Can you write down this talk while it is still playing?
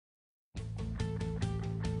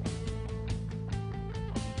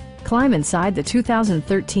Climb inside the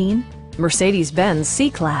 2013 Mercedes-Benz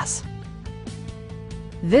C-Class.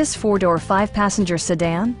 This four-door, five-passenger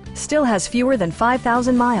sedan still has fewer than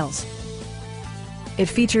 5,000 miles. It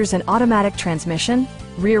features an automatic transmission,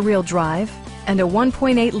 rear-wheel drive, and a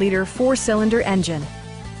 1.8-liter four-cylinder engine.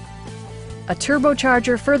 A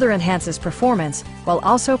turbocharger further enhances performance while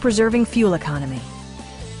also preserving fuel economy.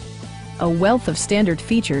 A wealth of standard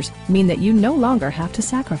features mean that you no longer have to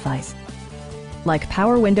sacrifice, like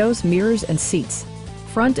power windows, mirrors, and seats,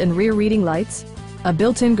 front and rear reading lights, a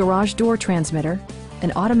built-in garage door transmitter,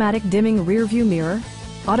 an automatic dimming rear-view mirror,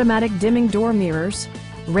 automatic dimming door mirrors,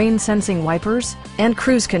 rain-sensing wipers, and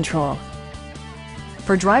cruise control.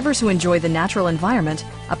 For drivers who enjoy the natural environment,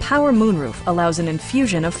 a power moonroof allows an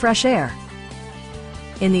infusion of fresh air.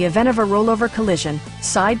 In the event of a rollover collision,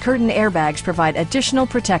 side curtain airbags provide additional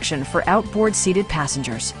protection for outboard seated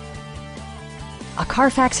passengers. A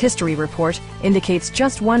Carfax history report indicates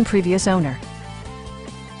just one previous owner.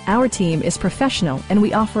 Our team is professional and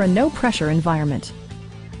we offer a no-pressure environment.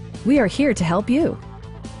 We are here to help you.